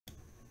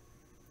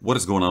What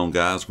is going on,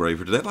 guys? Grave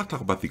here. Today I'd like to talk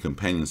about the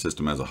companion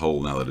system as a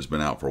whole. Now that it's been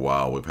out for a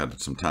while, we've had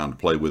some time to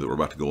play with it. We're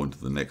about to go into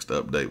the next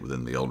update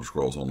within the Elder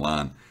Scrolls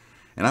Online.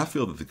 And I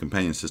feel that the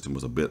companion system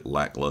was a bit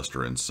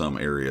lackluster in some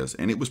areas,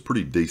 and it was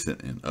pretty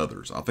decent in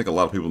others. I think a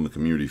lot of people in the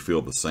community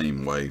feel the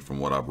same way from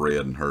what I've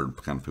read and heard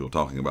kind of people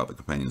talking about the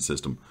companion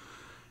system.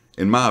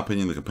 In my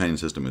opinion, the companion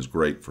system is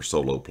great for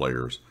solo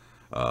players.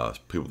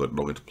 People that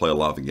don't get to play a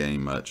lot of the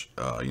game much,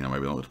 maybe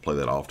don't get to play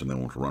that often. They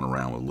want to run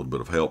around with a little bit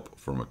of help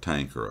from a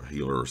tank or a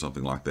healer or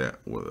something like that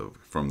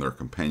from their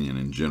companion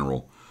in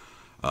general.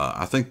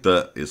 I think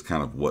that is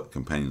kind of what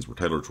companions were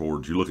tailored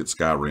towards. You look at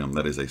Skyrim,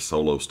 that is a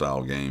solo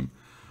style game.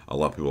 A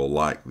lot of people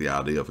like the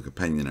idea of a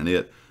companion in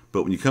it,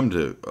 but when you come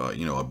to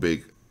a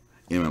big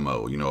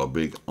MMO, a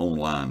big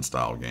online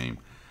style game,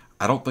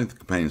 I don't think the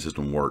companion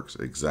system works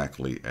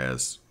exactly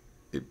as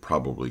it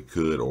probably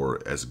could,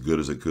 or as good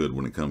as it could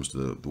when it comes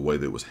to the way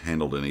that it was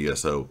handled in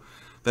ESO.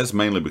 That's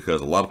mainly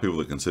because a lot of people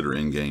that consider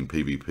in-game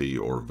PvP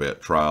or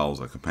vet trials,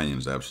 a companion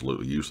is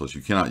absolutely useless.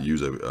 You cannot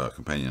use a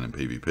companion in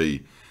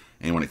PvP,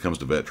 and when it comes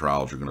to vet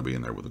trials, you're going to be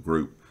in there with a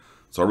group.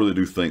 So I really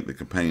do think that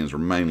companions are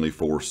mainly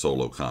for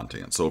solo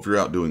content. So if you're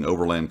out doing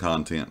overland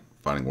content,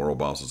 fighting world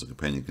bosses, a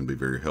companion can be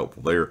very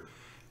helpful there.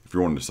 If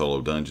you're wanting to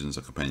solo dungeons,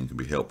 a companion can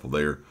be helpful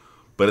there.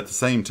 But at the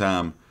same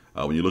time,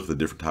 when you look at the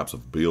different types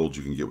of builds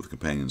you can get with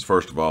companions,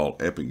 first of all,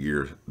 epic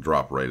gear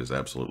drop rate is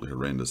absolutely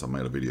horrendous. I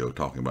made a video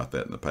talking about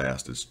that in the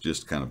past. It's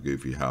just kind of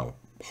goofy how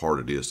hard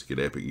it is to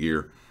get epic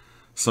gear.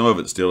 Some of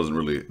it still isn't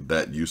really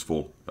that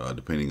useful,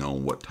 depending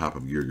on what type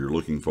of gear you're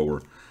looking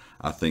for.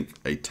 I think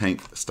a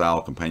tank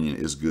style companion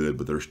is good,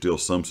 but there's still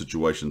some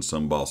situations,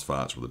 some boss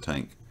fights where the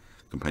tank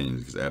companion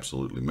is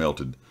absolutely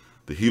melted.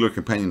 The healer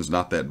companion is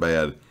not that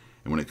bad.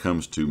 And when it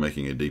comes to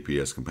making a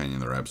DPS companion,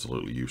 they're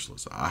absolutely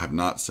useless. I have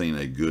not seen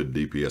a good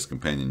DPS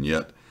companion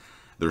yet.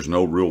 There's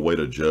no real way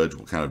to judge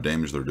what kind of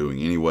damage they're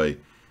doing anyway.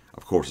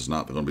 Of course, it's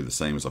not going to be the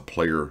same as a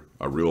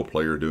real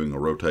player doing a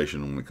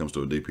rotation when it comes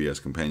to a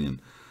DPS companion.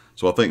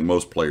 So I think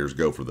most players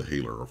go for the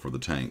healer or for the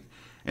tank.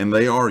 And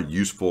they are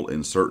useful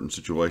in certain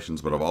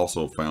situations, but I've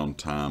also found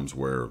times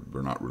where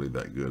they're not really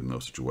that good in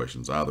those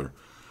situations either.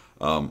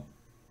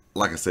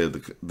 Like I said,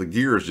 the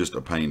gear is just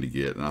a pain to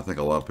get, and I think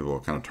a lot of people are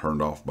kind of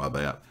turned off by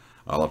that.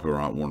 A lot of people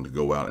are not wanting to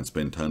go out and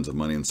spend tons of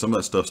money, and some of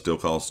that stuff still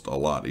costs a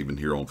lot, even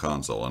here on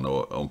console. I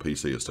know on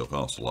PC it still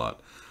costs a lot.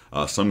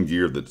 Some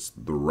gear that's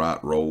the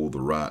right role, the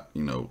right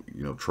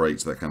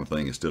traits, that kind of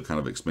thing, is still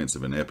kind of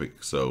expensive in Epic,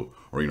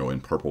 or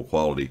in purple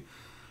quality.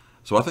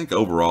 So I think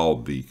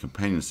overall the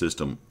companion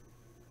system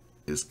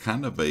is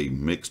kind of a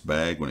mixed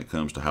bag when it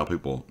comes to how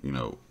people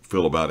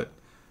feel about it.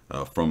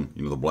 From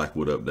the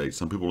Blackwood update,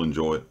 some people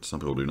enjoy it, some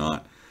people do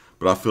not.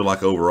 But I feel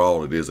like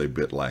overall it is a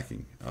bit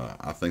lacking.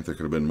 I think there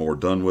could have been more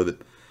done with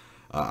it.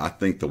 I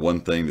think the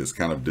one thing that's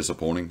kind of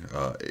disappointing,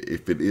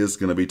 if it is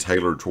going to be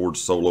tailored towards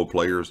solo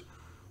players,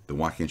 then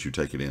why can't you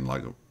take it in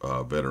like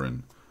a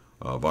veteran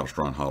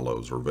Vatastron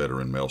Hollows or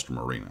veteran Maelstrom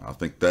Arena? I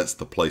think that's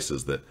the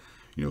places that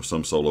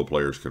some solo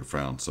players could have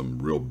found some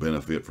real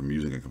benefit from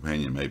using a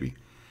companion maybe.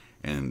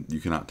 And you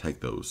cannot take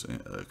those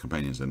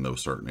companions in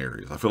those certain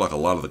areas. I feel like a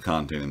lot of the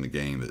content in the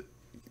game that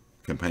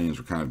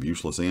companions are kind of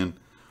useless in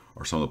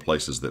are some of the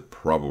places that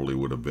probably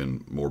would have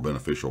been more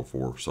beneficial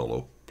for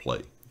solo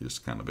play,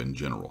 just kind of in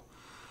general.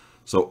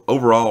 So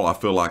overall, I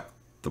feel like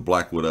the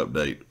Blackwood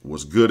update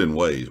was good in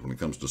ways when it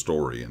comes to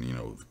story and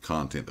the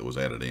content that was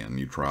added in,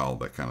 new trial,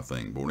 that kind of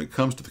thing. But when it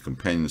comes to the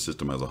companion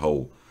system as a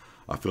whole,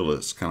 I feel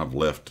it's kind of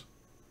left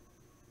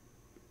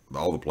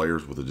all the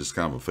players with just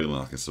kind of a feeling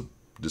like it's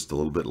just a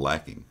little bit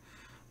lacking.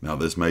 Now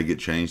this may get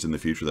changed in the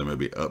future. There may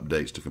be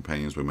updates to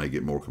companions. We may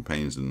get more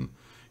companions in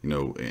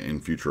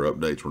future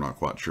updates. We're not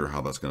quite sure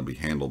how that's going to be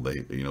handled.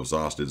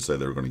 ZOS did say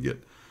they were going to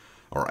get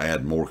or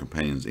add more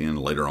companions in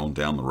later on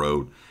down the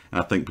road.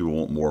 And I think people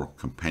want more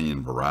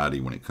companion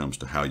variety when it comes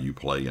to how you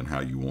play and how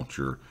you want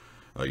your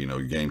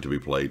your game to be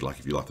played, like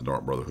if you like the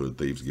Dark Brotherhood,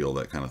 Thieves Guild,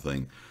 that kind of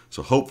thing.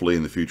 So hopefully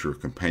in the future,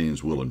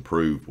 companions will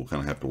improve. We'll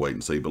kind of have to wait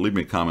and see. But leave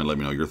me a comment, let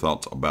me know your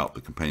thoughts about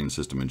the companion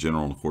system in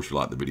general. And of course, if you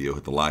like the video,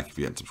 hit the like. If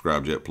you haven't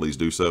subscribed yet, please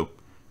do so.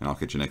 And I'll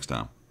catch you next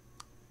time.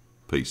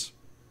 Peace.